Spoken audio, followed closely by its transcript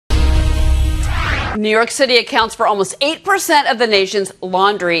New York City accounts for almost 8% of the nation's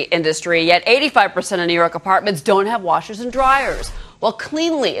laundry industry, yet 85% of New York apartments don't have washers and dryers. Well,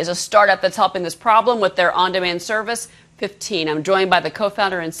 Cleanly is a startup that's helping this problem with their on-demand service, 15. I'm joined by the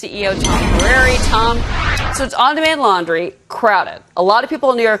co-founder and CEO, Tom Harari. Tom, so it's on-demand laundry, crowded. A lot of people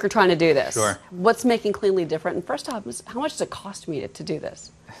in New York are trying to do this. Sure. What's making Cleanly different? And first off, how much does it cost me to do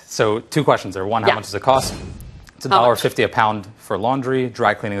this? So two questions there. One, how much does it cost? It's $1.50 a pound for laundry.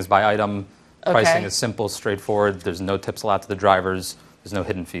 Dry cleaning is by item. Pricing is simple, straightforward. There's no tips allowed to the drivers. There's no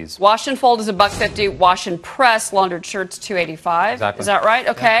hidden fees. Wash and fold is $1.50. Wash and press, laundered shirts, $2.85. Exactly. Is that right?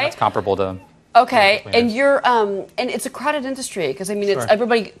 Okay. Yeah, that's comparable to. Okay, and you're and it's a crowded industry because I mean, it's,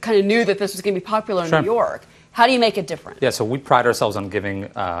 everybody kind of knew that this was going to be popular in New York. How do you make it different? Yeah, so we pride ourselves on giving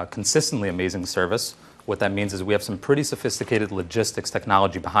consistently amazing service. What that means is we have some pretty sophisticated logistics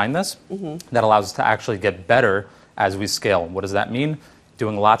technology behind this that allows us to actually get better as we scale. What does that mean?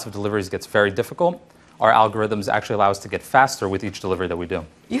 Doing lots of deliveries gets very difficult. Our algorithms actually allow us to get faster with each delivery that we do.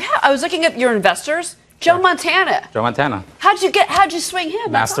 I was looking at your investors. Joe Montana. Joe Montana. How'd you swing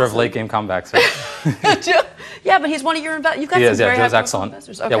him? Master of late game comebacks. Right? Yeah, but he's one of your investors. You've got some very Joe's excellent.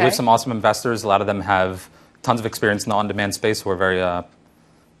 Investors. Okay. Yeah, we have some awesome investors. A lot of them have tons of experience in the on-demand space. We're very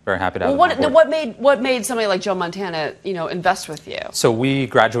happy to have them on board. What made somebody like Joe Montana, invest with you? So we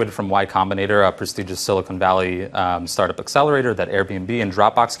graduated from Y Combinator, a prestigious Silicon Valley startup accelerator that Airbnb and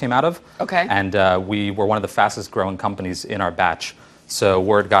Dropbox came out of. Okay. And we were one of the fastest growing companies in our batch. So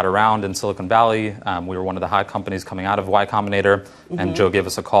word got around in Silicon Valley. We were one of the hot companies coming out of Y Combinator. And Joe gave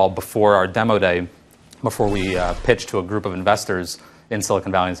us a call before our demo day, before we pitched to a group of investors in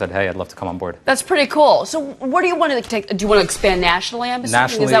Silicon Valley and said, hey, I'd love to come on board. That's pretty cool. So what do you want to take? Do you want to expand nationally?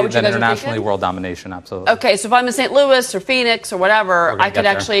 Nationally, is that what you guys internationally, are thinking? world domination, absolutely. Okay, so if I'm in St. Louis or Phoenix or whatever, I could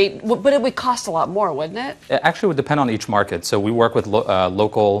actually, but it would cost a lot more, wouldn't it? It actually would depend on each market. So we work with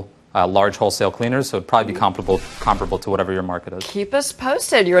local large wholesale cleaners, so it'd probably be comparable to whatever your market is. Keep us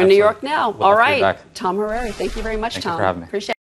posted. You're in New York now. All right. Back. Tom Harari, thank you very much, Thank Tom. you for having me. Appreciate it.